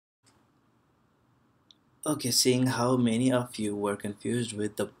Okay, seeing how many of you were confused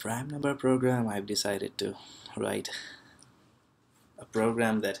with the prime number program, I've decided to write a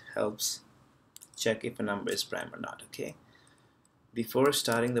program that helps check if a number is prime or not. Okay, before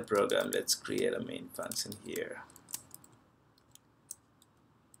starting the program, let's create a main function here,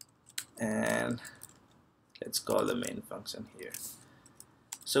 and let's call the main function here.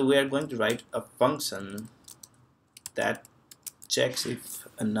 So we are going to write a function that checks if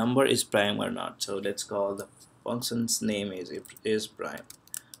a number is prime or not. So let's call the function's name is prime.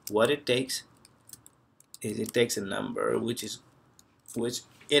 What it takes is it takes a number which it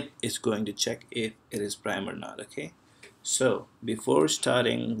is going to check if it is prime or not. Okay, so before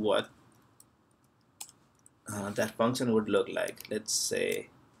starting what that function would look like, let's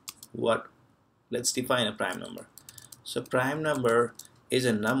define a prime number. So prime number is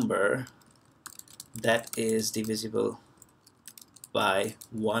a number that is divisible by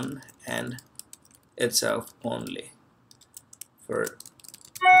 1 and itself only. For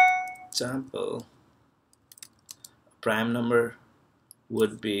example, a prime number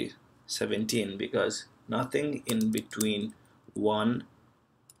would be 17 because nothing in between 1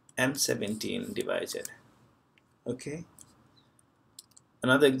 and 17 divides it. Okay,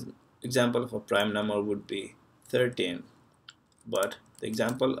 another example of a prime number would be 13, but the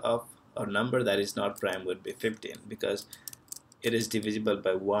example of a number that is not prime would be 15 because it is divisible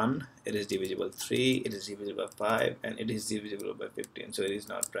by 1, it is divisible by 3, it is divisible by 5, and it is divisible by 15, so it is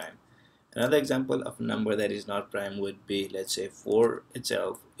not prime. Another example of a number that is not prime would be, let's say 4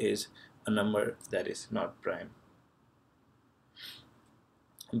 itself is a number that is not prime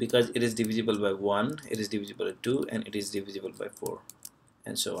because it is divisible by 1, it is divisible by 2, and it is divisible by 4,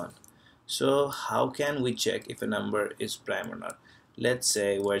 and so on. So how can we check if a number is prime or not? Let's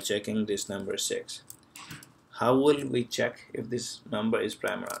say we're checking this number 6. How will we check if this number is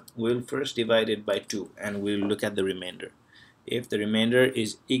prime or not? We'll first divide it by 2 and we'll look at the remainder. If the remainder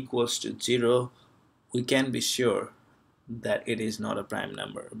is equals to 0, we can be sure that it is not a prime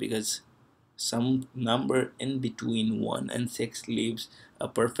number because some number in between 1 and 6 leaves a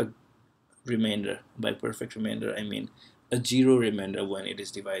perfect remainder. By perfect remainder, I mean a 0 remainder when it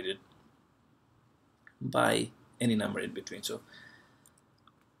is divided by any number in between. So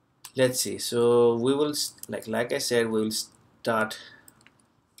let's see. So we will, like I said, we will start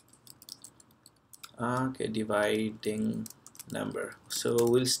dividing number. So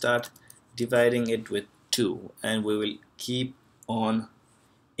we'll start dividing it with 2 and we will keep on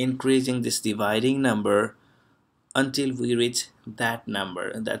increasing this dividing number until we reach that number,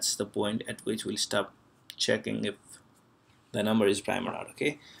 and that's the point at which we'll stop checking if the number is prime or not.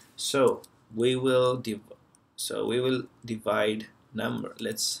 Okay, so we will divide number.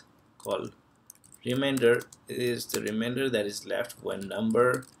 Let's call remainder is the remainder that is left when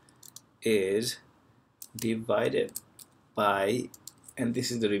number is divided by, and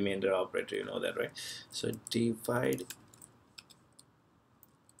this is the remainder operator, you know that, right? So dividing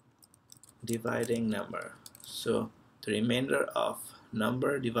number. So the remainder of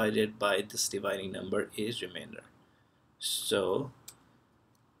number divided by this dividing number is remainder. So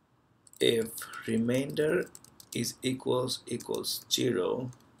if remainder is equals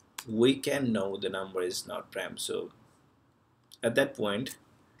 0, we can know the number is not prime. So at that point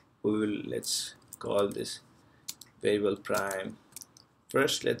we will, let's call this variable prime.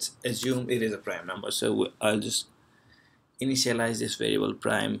 First let's assume it is a prime number, so I'll just initialize this variable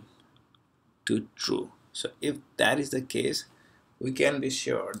prime to true. So if that is the case, we can be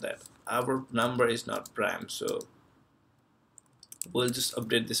sure that our number is not prime, so we'll just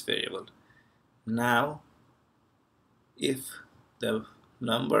update this variable. Now if the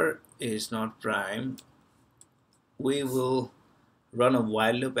number is not prime, we will run a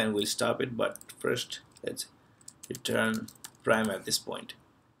while loop and we'll stop it, but first let's return prime at this point.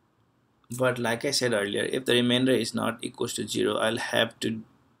 But like I said earlier, if the remainder is not equals to 0, I'll have to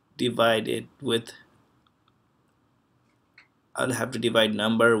divide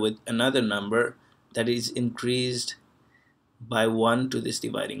number with another number that is increased by 1 to this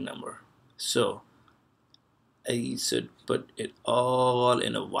dividing number. So I should put it all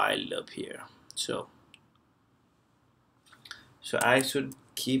in a while loop here. So I should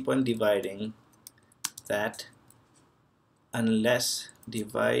keep on dividing that until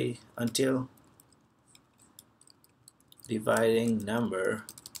dividing number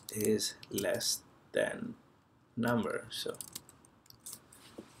is less than number. So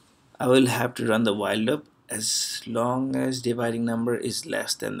I will have to run the while loop as long as dividing number is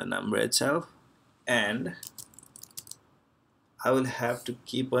less than the number itself, and I will have to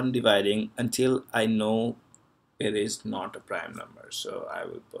keep on dividing until I know it is not a prime number. So I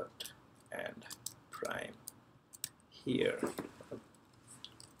will put and prime here.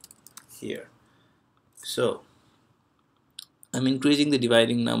 So I'm increasing the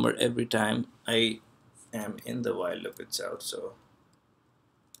dividing number every time I am in the while loop itself. So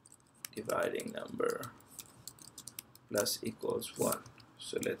dividing number plus equals 1.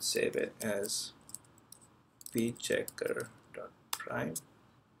 So let's save it as pchecker.prime.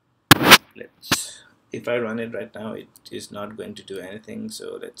 If I run it right now, it is not going to do anything,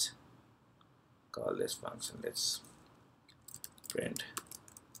 so let's call this function. Let's print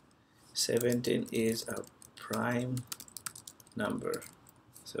 17 is a prime number,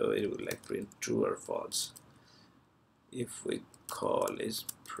 so it will like print true or false. If we call is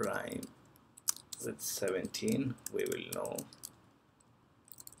prime with 17, we will know.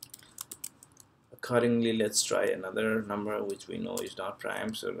 Accordingly, let's try another number which we know is not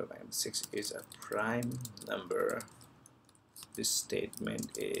prime. So 96 is a prime number. This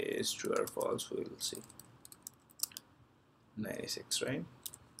statement is true or false, we will see. 96, right?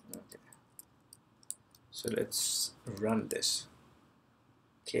 Okay, so let's run this.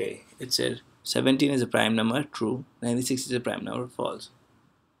 Okay, it said 17 is a prime number, true. 96 is a prime number, false.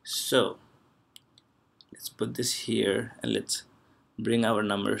 So let's put this here and let's bring our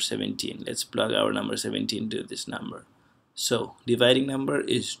number 17. Let's plug our number 17 to this number. So dividing number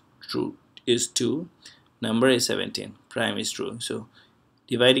is 2, number is 17, prime is true. So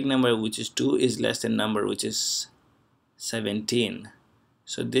dividing number which is 2 is less than number which is 17.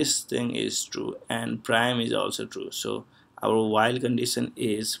 So this thing is true and prime is also true. So our while condition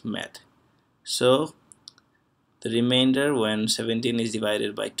is met. So the remainder when 17 is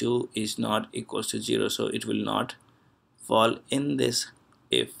divided by 2 is not equals to 0. So it will not fall in this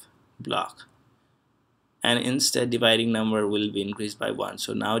if block, and instead dividing number will be increased by 1.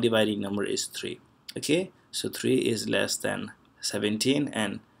 So now dividing number is 3. Okay, so 3 is less than 17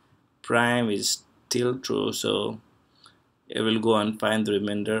 and prime is still true, so it will go and find the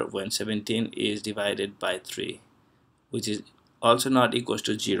remainder when 17 is divided by 3, which is also not equals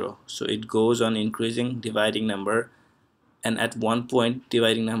to 0. So it goes on increasing dividing number, and at one point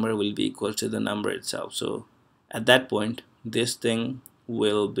dividing number will be equal to the number itself. So at that point this thing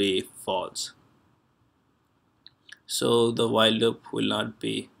will be false. So the while loop will not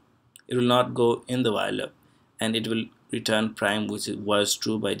go in the while loop, and it will return prime which was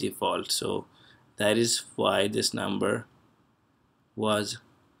true by default. So that is why this number was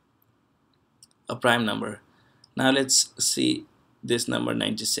a prime number. Now let's see this number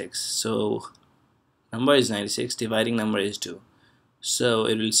 96. So number is 96, dividing number is 2. So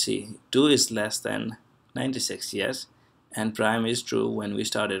it will see 2 is less than 96, yes, and prime is true when we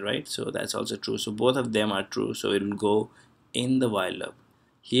started, right? So that's also true. So both of them are true, so it will go in the while loop.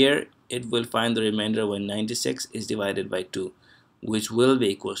 Here it will find the remainder when 96 is divided by 2, which will be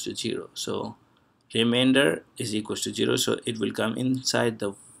equals to 0. So remainder is equals to 0, so it will come inside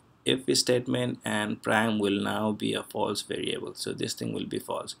the if statement, and prime will now be a false variable. So this thing will be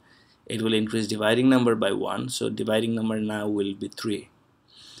false. It will increase dividing number by 1, so dividing number now will be 3.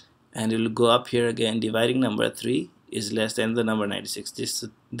 And it will go up here again, dividing number 3 is less than the number 96.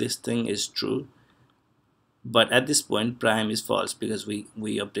 This thing is true, but at this point prime is false because we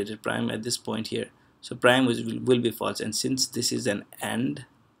updated prime at this point here. So prime will be false, and since this is an AND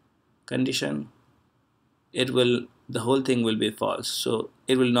condition, the whole thing will be false. So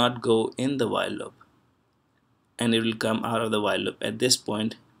it will not go in the while loop, and it will come out of the while loop. At this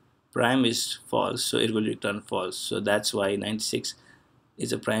point prime is false, so it will return false. So that's why 96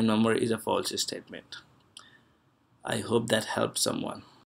 is a prime number is a false statement. I hope that helped someone.